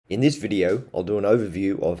In this video, I'll do an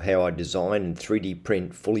overview of how I design and 3D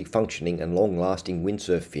print fully functioning and long-lasting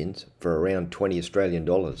windsurf fins for around 20 Australian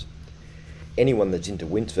dollars. Anyone that's into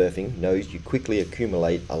windsurfing knows you quickly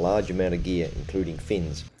accumulate a large amount of gear, including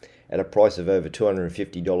fins. At a price of over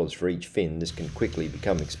 $250 for each fin, this can quickly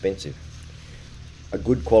become expensive. A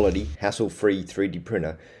good quality, hassle-free 3D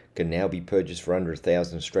printer can now be purchased for under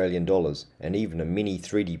 1,000 Australian dollars, and even a mini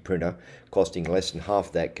 3D printer costing less than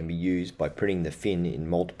half that can be used by printing the fin in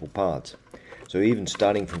multiple parts. So even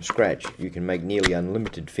starting from scratch, you can make nearly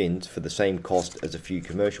unlimited fins for the same cost as a few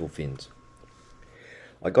commercial fins.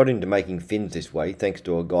 I got into making fins this way thanks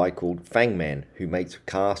to a guy called Fangman, who makes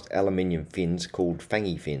cast aluminium fins called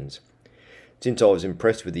Fangy fins. Since I was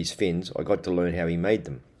impressed with his fins, I got to learn how he made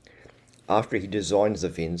them. After he designs the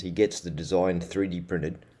fins, he gets the design 3D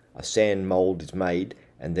printed, a sand mould is made,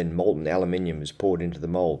 and then molten aluminium is poured into the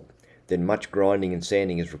mould. Then much grinding and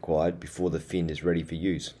sanding is required before the fin is ready for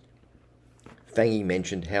use. Fangy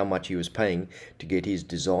mentioned how much he was paying to get his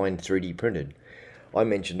design 3D printed. I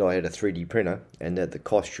mentioned I had a 3D printer and that the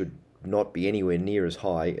cost should not be anywhere near as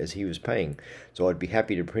high as he was paying, so I'd be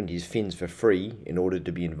happy to print his fins for free in order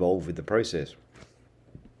to be involved with the process.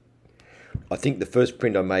 I think the first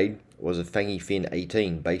print I made was a Fangy Fin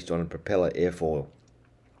 18 based on a propeller airfoil.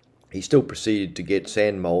 He still proceeded to get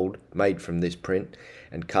sand mould made from this print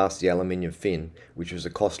and cast the aluminium fin, which was a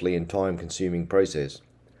costly and time-consuming process.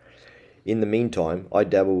 In the meantime, I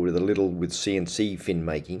dabbled a little with CNC fin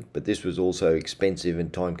making, but this was also expensive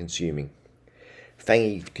and time-consuming.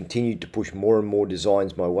 Fangy continued to push more and more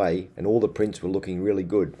designs my way, and all the prints were looking really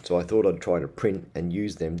good, so I thought I'd try to print and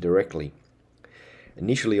use them directly.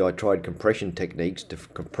 Initially, I tried compression techniques to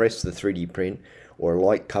compress the 3D print or a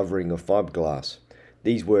light covering of fiberglass.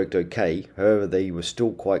 These worked okay, however they were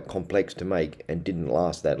still quite complex to make and didn't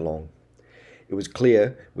last that long. It was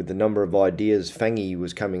clear, with the number of ideas Fangy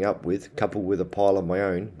was coming up with, coupled with a pile of my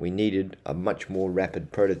own, we needed a much more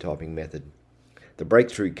rapid prototyping method. The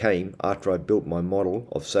breakthrough came after I built my model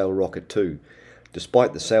of Sail Rocket 2.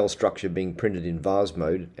 Despite the sail structure being printed in vase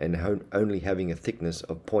mode and only having a thickness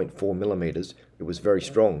of 0.4 millimeters, it was very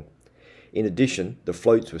strong. In addition, the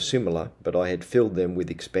floats were similar, but I had filled them with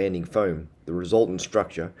expanding foam. The resultant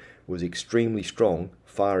structure was extremely strong,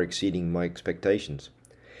 far exceeding my expectations.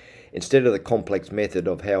 Instead of the complex method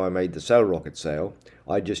of how I made the sail rocket sail,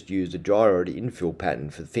 I just used a gyro to infill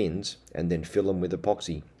pattern for fins and then fill them with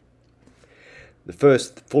epoxy. The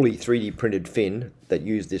first fully 3D printed fin that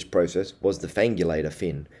used this process was the fangulator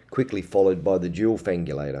fin, quickly followed by the dual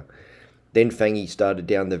fangulator. Then Fangy started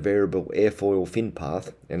down the variable airfoil fin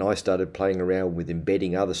path, and I started playing around with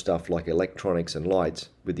embedding other stuff like electronics and lights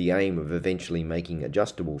with the aim of eventually making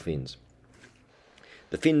adjustable fins.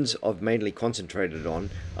 The fins I've mainly concentrated on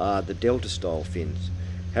are the Delta style fins.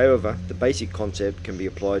 However, the basic concept can be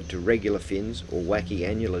applied to regular fins or wacky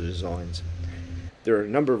annular designs. There are a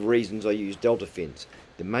number of reasons I use Delta fins.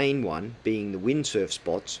 The main one being the windsurf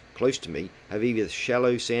spots close to me have either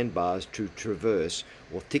shallow sandbars to traverse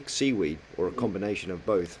or thick seaweed, or a combination of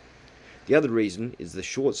both. The other reason is the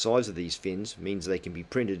short size of these fins means they can be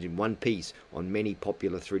printed in one piece on many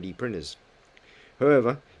popular 3D printers.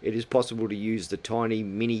 However, it is possible to use the tiny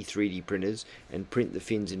mini 3D printers and print the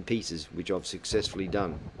fins in pieces, which I've successfully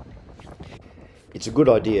done. It's a good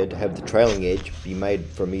idea to have the trailing edge be made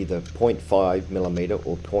from either 0.5mm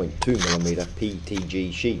or 0.2mm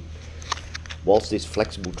PETG sheet. Whilst this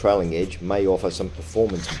flexible trailing edge may offer some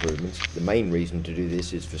performance improvements, the main reason to do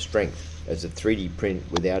this is for strength, as the 3D print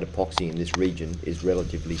without epoxy in this region is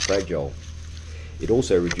relatively fragile. It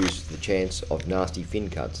also reduces the chance of nasty fin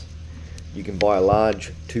cuts. You can buy a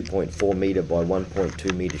large 2.4m by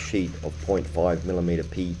 1.2m sheet of 0.5mm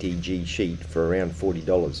PETG sheet for around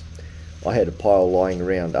 $40. I had a pile lying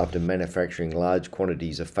around after manufacturing large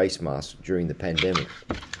quantities of face masks during the pandemic.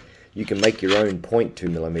 You can make your own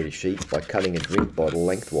 0.2mm sheet by cutting a drink bottle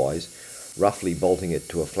lengthwise, roughly bolting it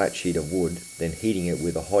to a flat sheet of wood, then heating it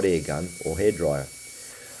with a hot air gun or hairdryer.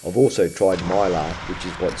 I've also tried mylar, which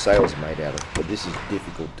is what sails are made out of, but this is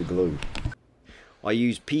difficult to glue. I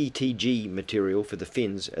use PETG material for the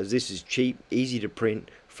fins as this is cheap, easy to print,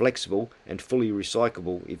 flexible and fully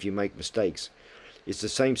recyclable if you make mistakes. It's the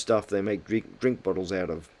same stuff they make drink bottles out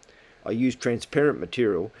of. I use transparent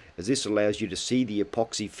material as this allows you to see the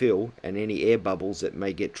epoxy fill and any air bubbles that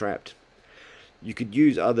may get trapped. You could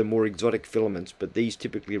use other more exotic filaments, but these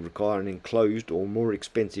typically require an enclosed or more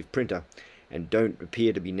expensive printer and don't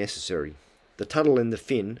appear to be necessary. The Tuttle and the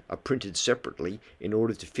fin are printed separately in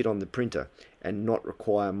order to fit on the printer and not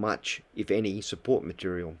require much, if any, support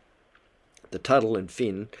material. The Tuttle and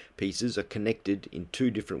fin pieces are connected in two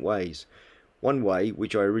different ways. One way,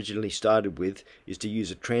 which I originally started with, is to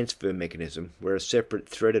use a transfer mechanism where a separate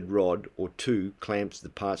threaded rod or two clamps the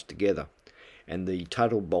parts together, and the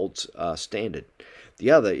Tuttle bolts are standard.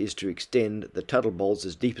 The other is to extend the Tuttle bolts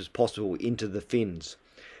as deep as possible into the fins.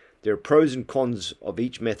 There are pros and cons of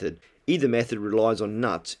each method. Either method relies on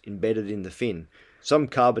nuts embedded in the fin. Some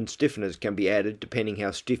carbon stiffeners can be added depending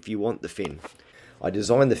how stiff you want the fin. I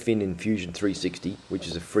designed the fin in Fusion 360, which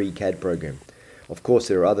is a free CAD program. Of course,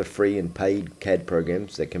 there are other free and paid CAD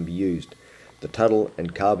programs that can be used. The Tuttle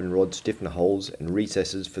and carbon rod stiffener holes and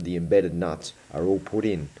recesses for the embedded nuts are all put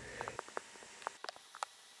in.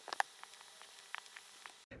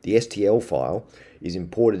 The STL file is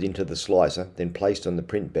imported into the slicer, then placed on the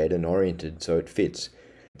print bed and oriented so it fits.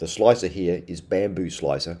 The slicer here is Bamboo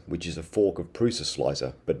Slicer, which is a fork of Prusa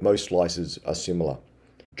slicer, but most slicers are similar.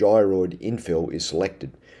 Gyroid infill is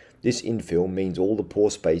selected. This infill means all the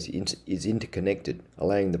pore space is interconnected,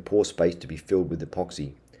 allowing the pore space to be filled with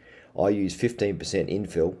epoxy. I use 15%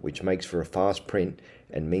 infill, which makes for a fast print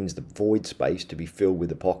and means the void space to be filled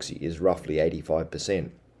with epoxy is roughly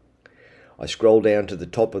 85%. I scroll down to the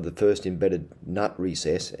top of the first embedded nut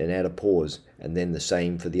recess and add a pause, and then the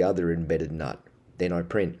same for the other embedded nut. Then I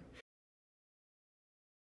print.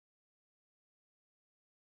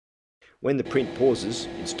 When the print pauses,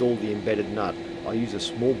 install the embedded nut. I use a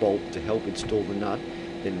small bolt to help install the nut,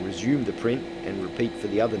 then resume the print and repeat for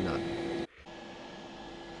the other nut.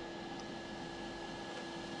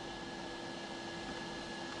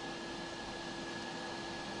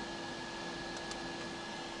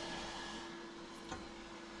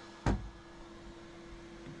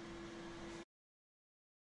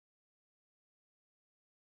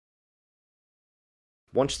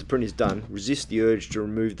 Once the print is done, resist the urge to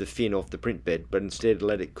remove the fin off the print bed, but instead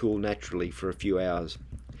let it cool naturally for a few hours.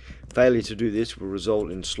 Failure to do this will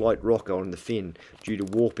result in slight rocker on the fin due to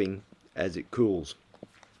warping as it cools.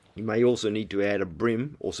 You may also need to add a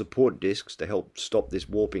brim or support discs to help stop this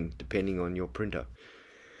warping depending on your printer.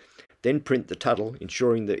 Then print the Tuttle,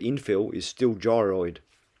 ensuring the infill is still gyroid.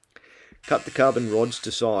 Cut the carbon rods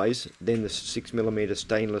to size, then the 6mm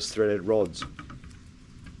stainless threaded rods.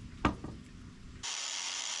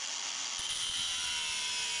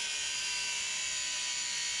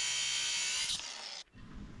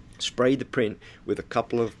 Spray the print with a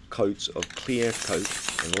couple of coats of clear coat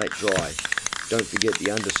and let dry. Don't forget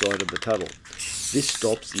the underside of the Tuttle. This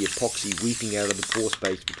stops the epoxy weeping out of the pore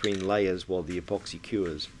space between layers while the epoxy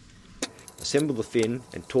cures. Assemble the fin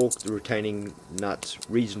and torque the retaining nuts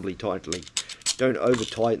reasonably tightly. Don't over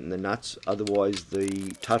tighten the nuts, otherwise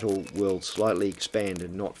the Tuttle will slightly expand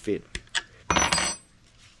and not fit.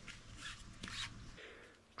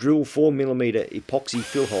 Drill 4mm epoxy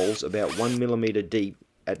fill holes about 1mm deep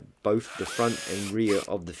at both the front and rear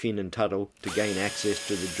of the fin and Tuttle to gain access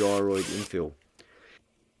to the gyroid infill.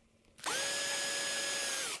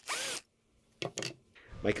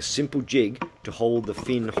 Make a simple jig to hold the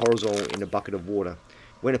fin horizontal in a bucket of water.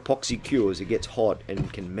 When epoxy cures, it gets hot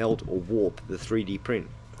and can melt or warp the 3D print.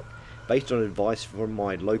 Based on advice from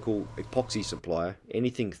my local epoxy supplier,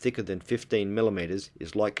 anything thicker than 15mm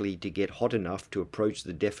is likely to get hot enough to approach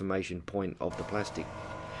the deformation point of the plastic.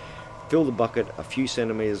 Fill the bucket a few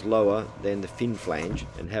centimeters lower than the fin flange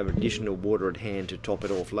and have additional water at hand to top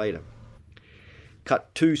it off later.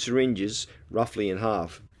 Cut 2 syringes roughly in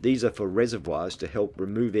half. These are for reservoirs to help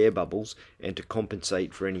remove air bubbles and to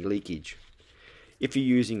compensate for any leakage. If you're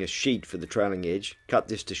using a sheet for the trailing edge, cut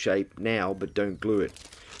this to shape now but don't glue it.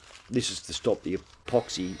 This is to stop the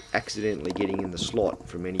epoxy accidentally getting in the slot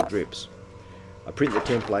from any drips. I print the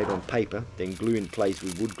template on paper, then glue in place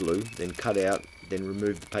with wood glue, then cut out, then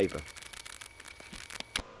remove the paper.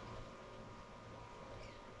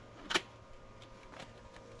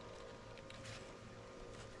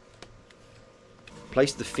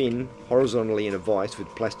 Place the fin horizontally in a vise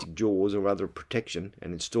with plastic jaws or other protection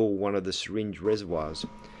and install one of the syringe reservoirs.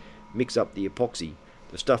 Mix up the epoxy.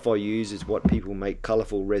 The stuff I use is what people make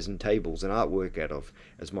colourful resin tables and artwork out of,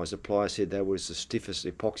 as my supplier said that was the stiffest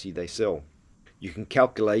epoxy they sell. You can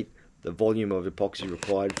calculate the volume of epoxy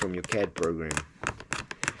required from your CAD program.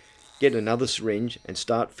 Get another syringe and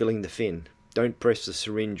start filling the fin. Don't press the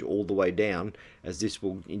syringe all the way down, as this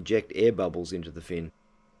will inject air bubbles into the fin.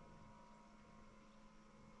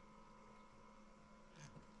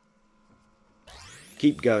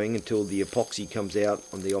 Keep going until the epoxy comes out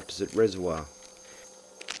on the opposite reservoir.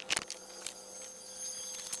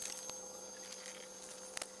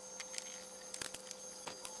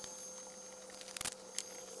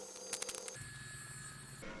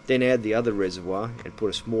 Then add the other reservoir and put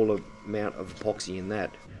a smaller amount of epoxy in that.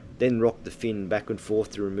 Then rock the fin back and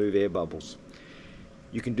forth to remove air bubbles.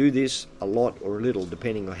 You can do this a lot or a little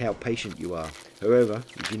depending on how patient you are. However,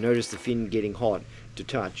 if you notice the fin getting hot to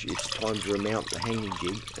touch, it's time to remount the hanging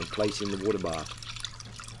jig and place in the water bath.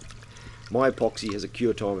 My epoxy has a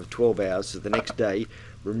cure time of 12 hours, so the next day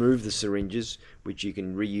remove the syringes, which you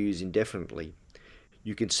can reuse indefinitely.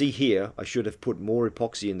 You can see here I should have put more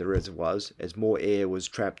epoxy in the reservoirs as more air was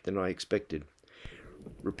trapped than I expected.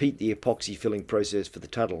 Repeat the epoxy filling process for the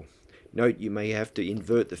Tuttle. Note you may have to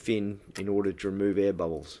invert the fin in order to remove air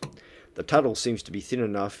bubbles. The Tuttle seems to be thin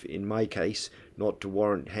enough in my case not to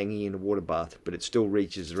warrant hanging in a water bath, but it still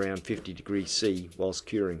reaches around 50 degrees C whilst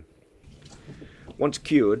curing. Once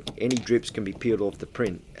cured, any drips can be peeled off the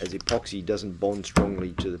print as epoxy doesn't bond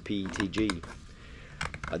strongly to the PETG.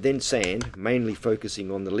 I then sand, mainly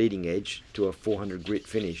focusing on the leading edge, to a 400 grit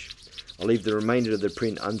finish. I leave the remainder of the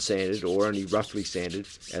print unsanded or only roughly sanded,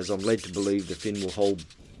 as I'm led to believe the fin will hold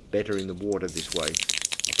better in the water this way.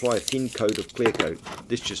 Apply a thin coat of clear coat.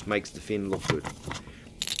 This just makes the fin look good.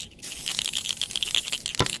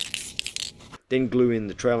 Then glue in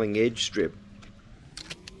the trailing edge strip.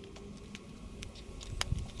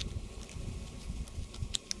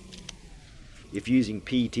 If using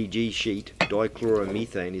PETG sheet,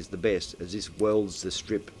 dichloromethane is the best, as this welds the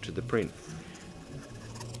strip to the print.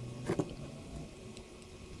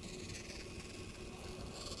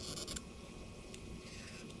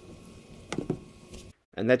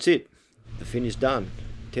 And that's it. The fin is done.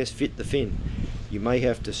 Test fit the fin. You may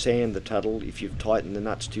have to sand the Tuttle if you've tightened the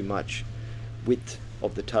nuts too much. Width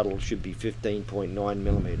of the Tuttle should be 15.9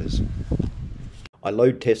 millimeters. I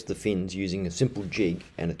load test the fins using a simple jig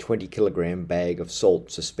and a 20 kilogram bag of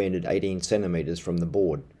salt suspended 18 centimeters from the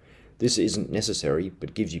board. This isn't necessary,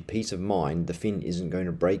 but gives you peace of mind the fin isn't going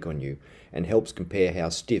to break on you and helps compare how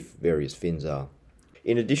stiff various fins are.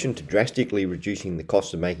 In addition to drastically reducing the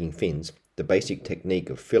cost of making fins, the basic technique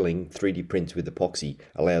of filling 3D prints with epoxy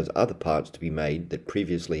allows other parts to be made that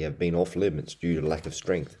previously have been off limits due to lack of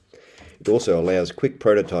strength. It also allows quick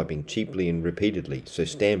prototyping cheaply and repeatedly, so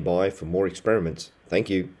stand by for more experiments. Thank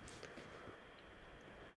you.